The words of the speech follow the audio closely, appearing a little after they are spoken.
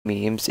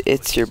Memes,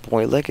 it's your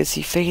boy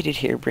Legacy Faded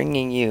here,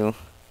 bringing you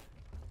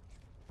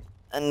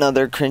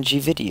another cringy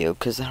video,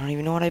 because I don't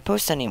even know what I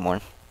post anymore.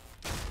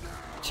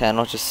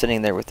 Channel just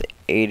sitting there with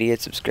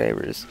 88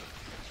 subscribers.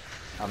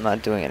 I'm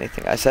not doing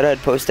anything. I said I'd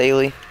post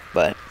daily,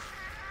 but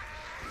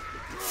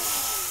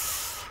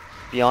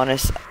be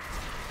honest,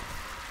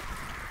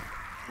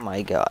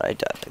 my god, I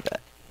died like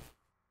that.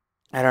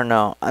 I don't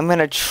know. I'm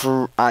gonna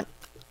try.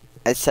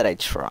 I said I'd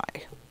try.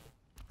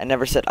 I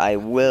never said I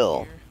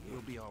will.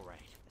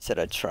 I said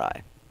I'd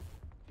try.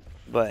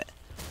 But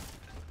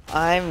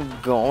I'm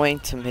going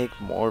to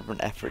make more of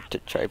an effort to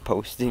try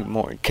posting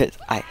more, because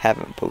I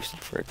haven't posted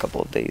for a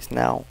couple of days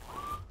now.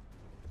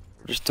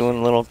 Just doing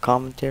a little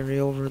commentary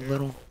over a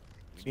little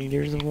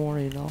Gears of War,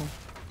 you know.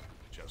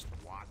 Just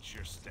watch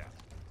your step.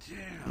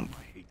 Damn,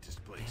 I hate this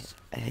place.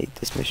 I hate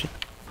this mission.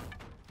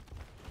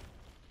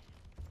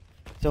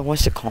 So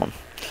what's it called?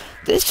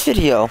 This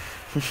video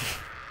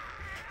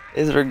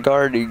is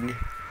regarding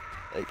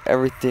like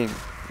everything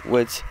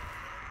what's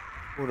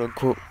quote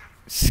unquote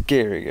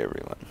scaring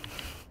everyone.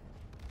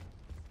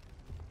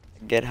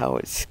 I get how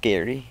it's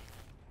scary,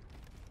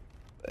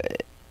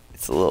 but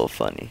it's a little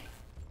funny.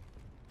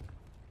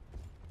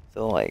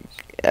 So like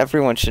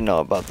everyone should know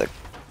about the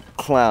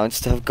clown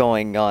stuff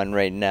going on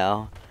right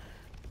now.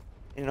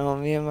 You know,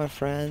 me and my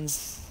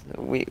friends,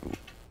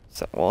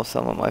 some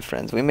of my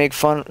friends, we make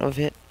fun of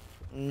it.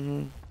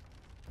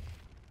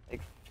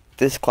 Like,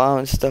 this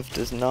clown stuff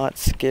does not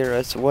scare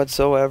us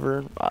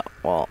whatsoever.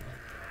 Well,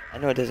 I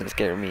know it doesn't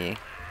scare me,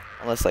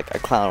 unless like a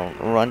clown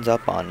runs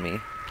up on me,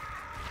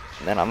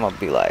 and then I'm gonna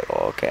be like,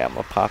 oh, okay, I'm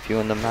gonna pop you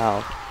in the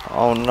mouth.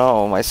 Oh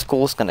no, my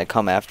school's gonna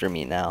come after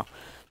me now.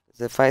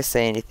 Because if I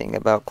say anything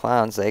about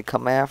clowns, they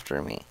come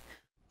after me.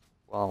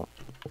 Well,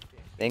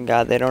 thank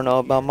God they don't know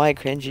about my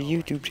cringy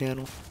YouTube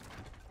channel.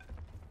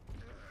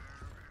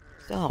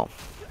 So,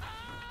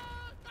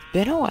 it's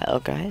been a while,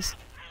 guys.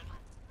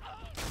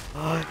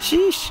 Oh,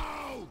 sheesh.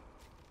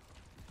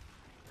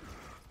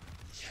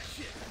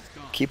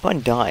 Keep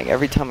on dying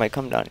every time I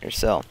come down here,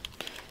 so.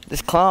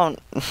 This clown.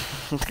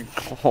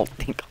 The whole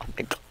thing on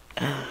the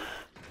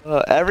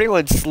clown.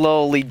 Everyone's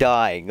slowly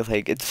dying.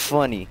 Like, it's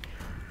funny.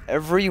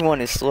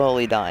 Everyone is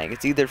slowly dying.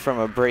 It's either from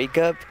a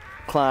breakup,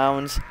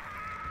 clowns,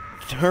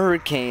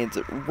 hurricanes,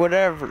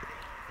 whatever.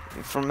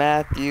 For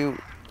Matthew,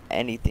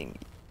 anything.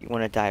 You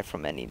want to die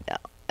from any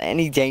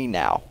day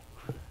now.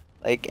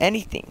 Like,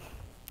 anything.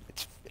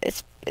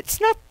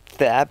 It's not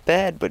that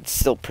bad, but it's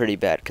still pretty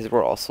bad because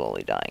we're all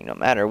slowly dying. No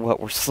matter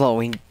what, we're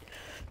slowly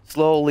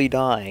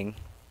dying.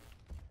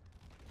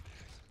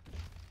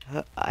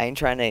 I ain't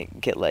trying to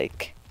get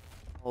like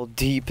all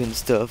deep and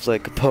stuff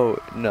like a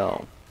poet.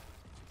 No.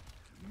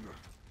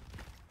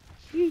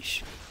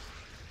 Yeesh.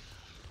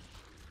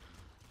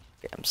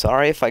 Okay, I'm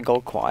sorry if I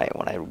go quiet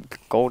when I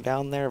go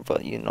down there,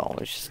 but you know,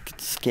 it's just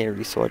gets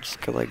scary, so I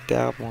just go like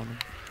dab on him.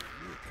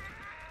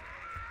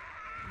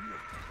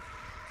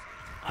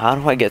 How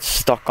do I get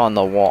stuck on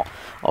the wall?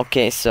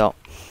 Okay, so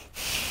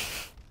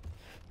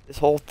this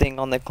whole thing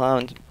on the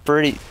clown's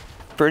pretty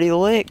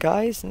lit,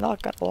 guys.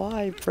 Not gonna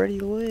lie, pretty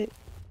lit.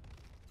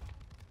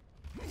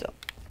 So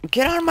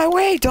get out of my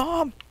way,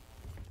 Dom.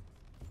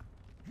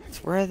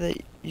 It's where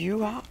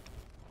you are.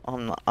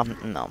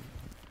 No.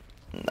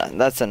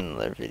 That's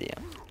another video.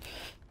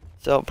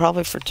 So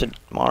probably for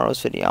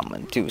tomorrow's video, I'm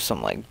gonna do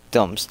some like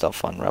dumb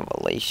stuff on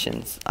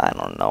Revelations. I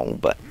don't know,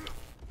 but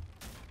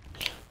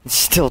it's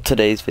still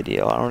today's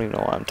video. I don't even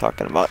know what I'm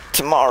talking about.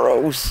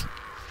 Tomorrow's.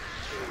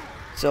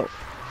 So,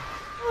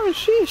 oh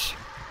sheesh.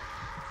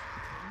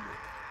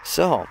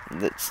 So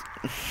that's.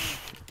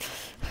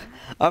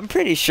 I'm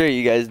pretty sure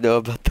you guys know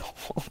about the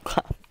whole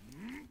clown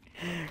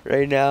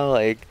right now,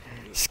 like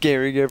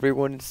scaring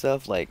everyone and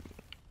stuff. Like,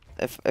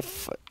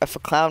 if a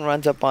clown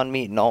runs up on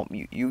me, no,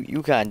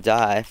 you gotta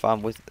die. If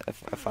I'm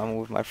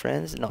with my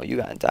friends, no, you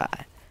gotta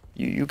die.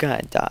 You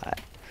gotta die.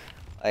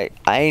 Like,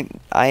 I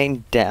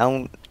ain't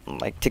down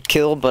like to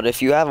kill, but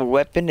if you have a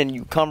weapon and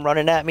you come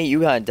running at me,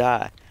 you gotta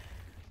die.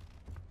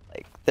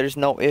 Like, there's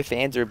no ifs,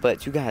 ands, or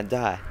buts. You gotta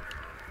die.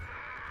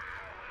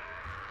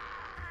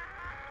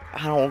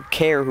 I don't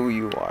care who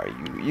you are.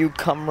 You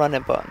come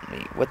running on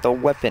me with a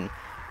weapon,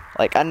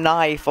 like a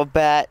knife, a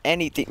bat,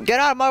 anything. Get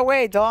out of my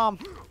way, Dom.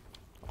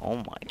 Oh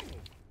my.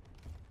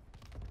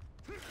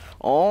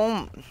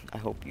 Oh, I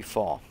hope you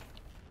fall.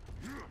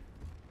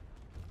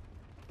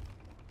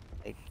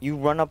 Like, you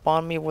run up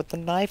on me with a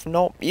knife?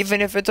 No, even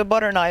if it's a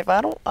butter knife,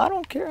 I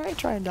don't care. I ain't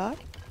trying to die.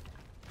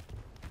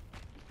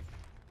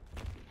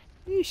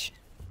 Yeesh.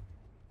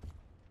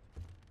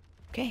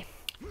 Okay.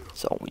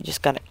 So we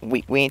just gotta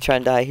we ain't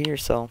trying to die here,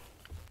 so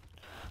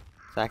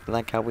it's acting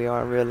like how we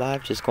are in real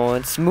life, just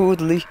going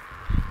smoothly.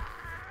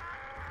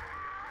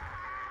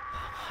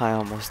 I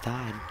almost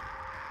died.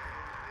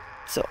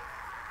 So,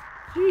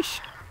 sheesh.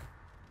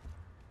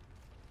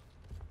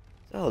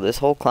 So this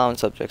whole clown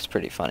subject's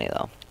pretty funny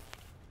though.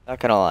 Not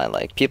gonna lie,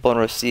 like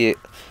people see it,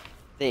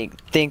 they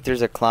think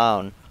there's a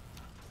clown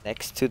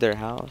next to their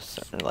house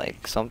or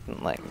like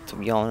something. Like, to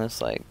be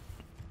honest, like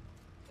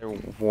there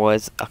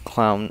was a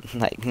clown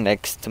like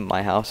next to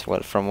my house,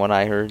 from what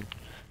I heard.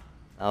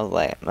 I was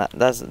like,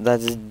 that's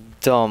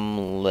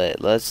dumb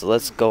lit.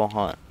 Let's go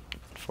hunt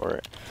for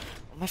it.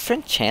 My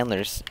friend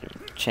Chandler's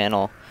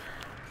channel.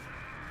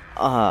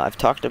 I've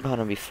talked about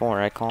him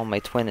before. I call him my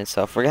twin and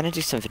stuff. We're gonna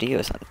do some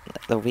videos on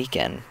the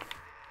weekend.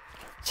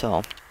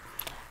 So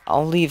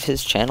I'll leave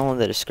his channel in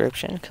the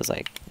description because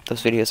like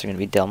those videos are gonna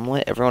be dumb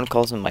lit. Everyone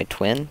calls him my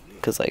twin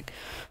because like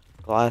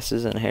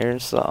glasses and hair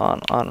and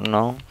stuff. I don't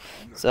know.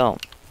 So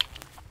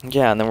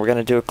yeah, and then we're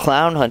gonna do a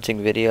clown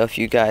hunting video. If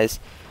you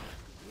guys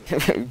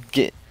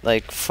get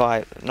like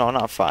 2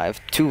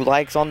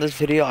 likes on this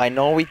video, I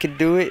know we can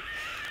do it.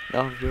 No,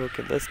 I'm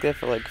joking. Let's get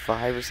for like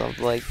 5 or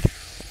something. Like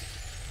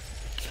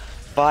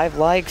 5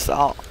 likes,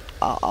 I'll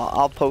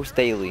post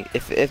daily.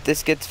 If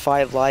this gets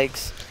 5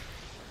 likes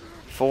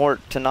for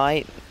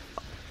tonight,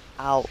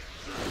 I'll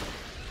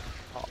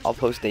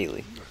post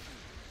daily.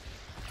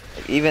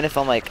 Like, even if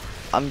I'm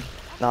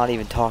not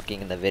even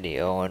talking in the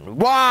video, and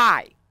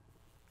why?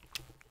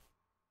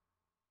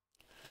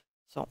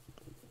 So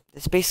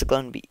it's basically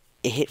gonna be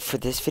it for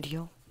this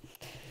video.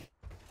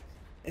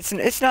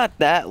 It's not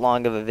that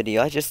long of a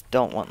video. I just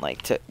don't want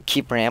like to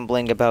keep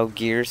rambling about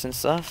gears and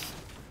stuff.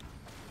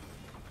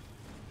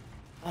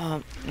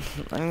 I'm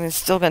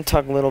still gonna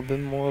talk a little bit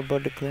more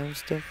about the clown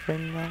stuff right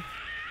now.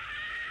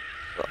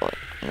 But like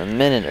in a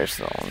minute or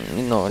so,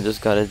 you know, I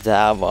just gotta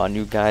dab on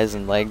you guys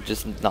and like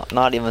just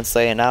not even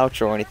say an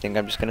outro or anything.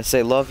 I'm just gonna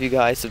say love you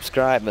guys,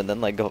 subscribe, and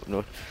then like go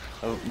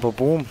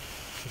boom.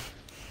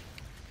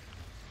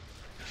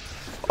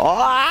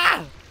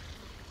 Ah!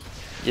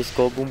 Just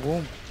go boom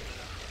boom.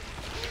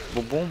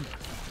 Boom boom.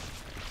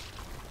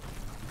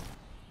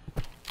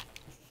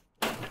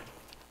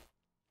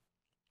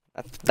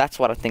 That's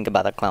what I think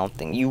about the clown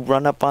thing. You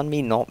run up on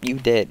me? Nope, you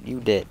did. You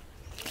did.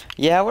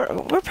 Yeah,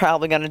 we're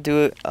probably gonna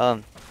do it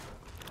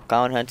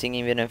clown hunting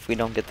even if we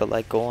don't get the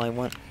like goal I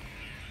want.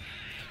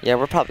 Yeah,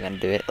 we're probably gonna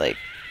do it. Like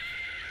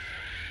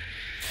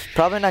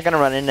probably not gonna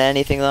run into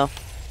anything though.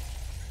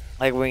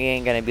 Like we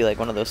ain't gonna be like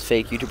one of those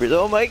fake YouTubers.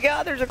 Oh my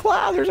god, there's a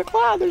clown, there's a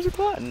clown, there's a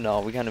clown.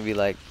 No, we're gonna be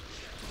like,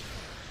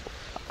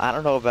 I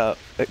don't know about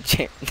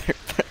Chandler,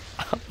 but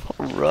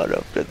I'll run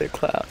up to the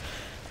clown.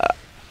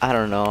 I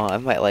don't know, I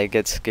might like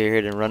get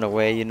scared and run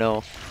away, you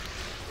know.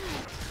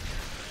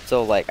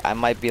 So like I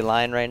might be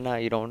lying right now,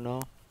 you don't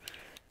know.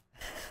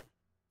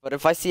 But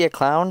if I see a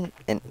clown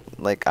and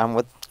like I'm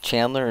with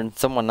Chandler and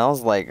someone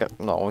else, like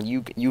no,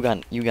 you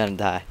gonna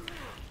die.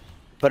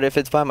 But if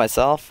it's by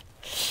myself,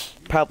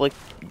 probably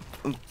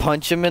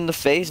punch him in the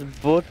face,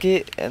 book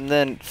it, and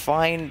then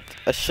find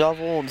a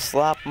shovel and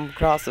slap him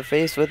across the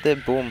face with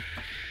it, boom.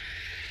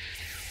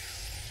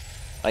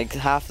 Like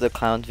half the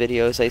clown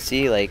videos I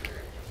see, like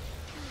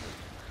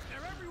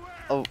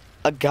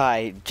a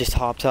guy just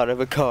hops out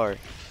of a car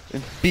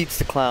and beats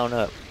the clown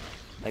up.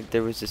 Like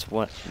there was this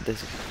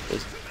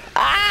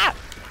ah!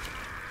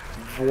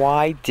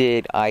 Why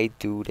did I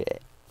do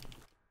that?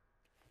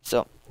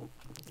 So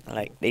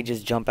like they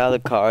just jump out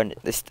of the car and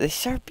they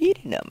start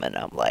beating him, and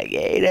I'm like,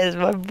 hey, that's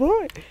my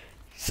boy.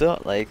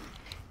 So like,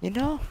 you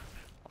know,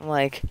 I'm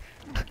like,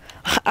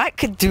 I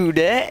could do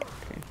that,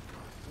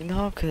 you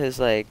know, cause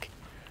like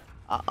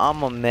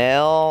I'm a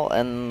male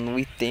and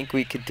we think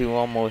we could do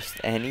almost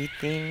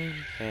anything.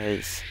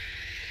 Cause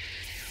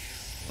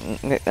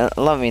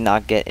let me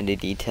not get into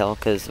detail,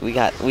 cause we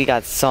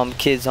got some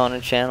kids on the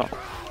channel.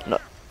 No,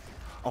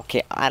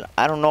 okay, I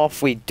don't know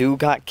if we do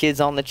got kids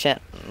on the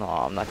channel. No,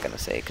 I'm not gonna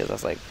say, cause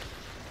that's like,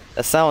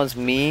 that sounds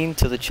mean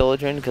to the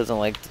children, cause I'm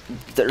like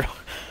their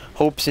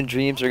hopes and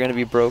dreams are gonna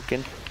be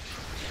broken.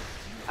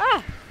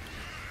 Ah.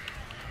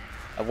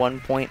 At one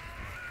point,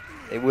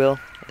 they will.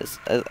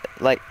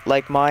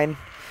 Like mine.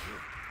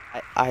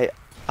 I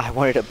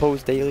wanted to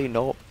post daily.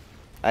 Nope.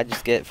 I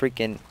just get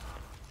freaking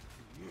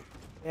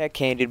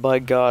candied by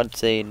God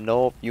saying,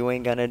 nope, you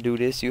ain't gonna do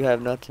this. You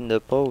have nothing to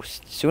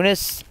post. Soon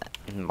as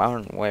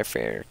Modern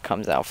Warfare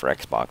comes out for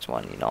Xbox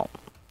One, you know,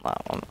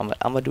 I'm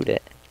gonna do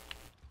that.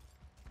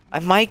 I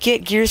might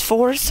get Gears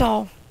 4,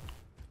 so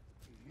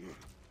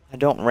I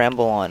don't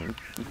ramble on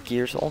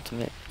Gears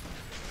Ultimate.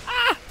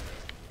 Ah!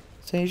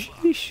 Say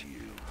sheesh.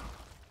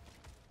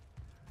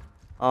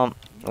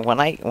 When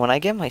I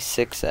get my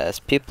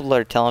 6S, people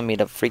are telling me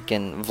to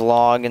freaking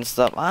vlog and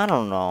stuff. I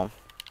don't know.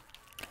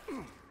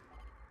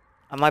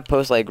 I might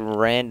post like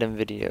random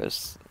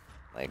videos,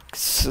 like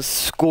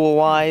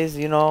school-wise,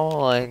 you know,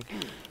 like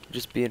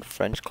just be in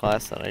French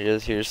class and I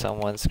just hear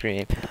someone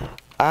scream,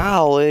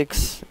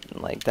 Alex,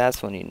 and, like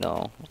that's when you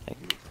know,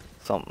 like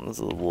something's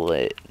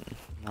lit.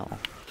 No,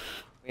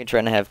 we ain't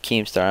trying to have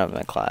Keemstar in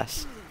my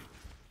class.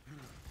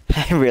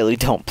 I really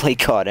don't play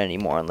COD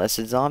anymore unless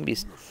it's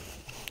zombies.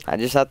 I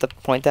just have to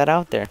point that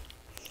out there.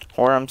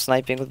 Or I'm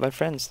sniping with my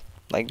friends.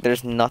 Like,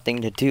 there's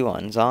nothing to do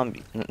on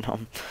zombie,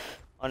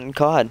 on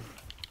COD.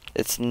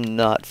 It's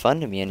not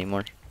fun to me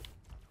anymore.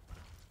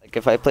 Like,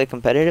 if I play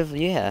competitive,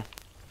 yeah.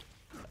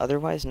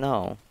 Otherwise,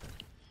 no.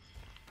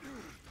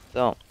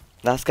 So,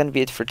 that's gonna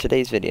be it for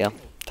today's video.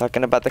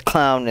 Talking about the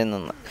clown and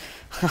then,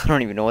 I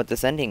don't even know what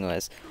this ending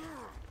was.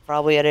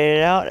 Probably edit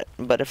it out,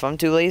 but if I'm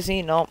too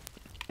lazy, no.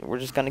 We're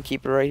just gonna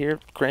keep it right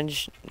here.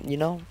 Cringe, you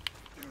know.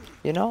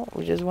 you know,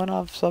 we just went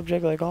off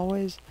subject like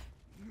always.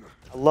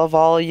 I love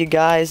all of you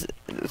guys.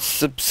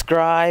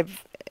 Subscribe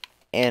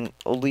and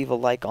leave a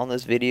like on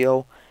this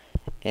video,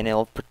 and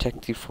it'll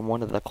protect you from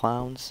one of the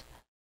clowns.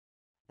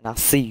 And I'll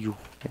see you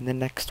in the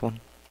next one.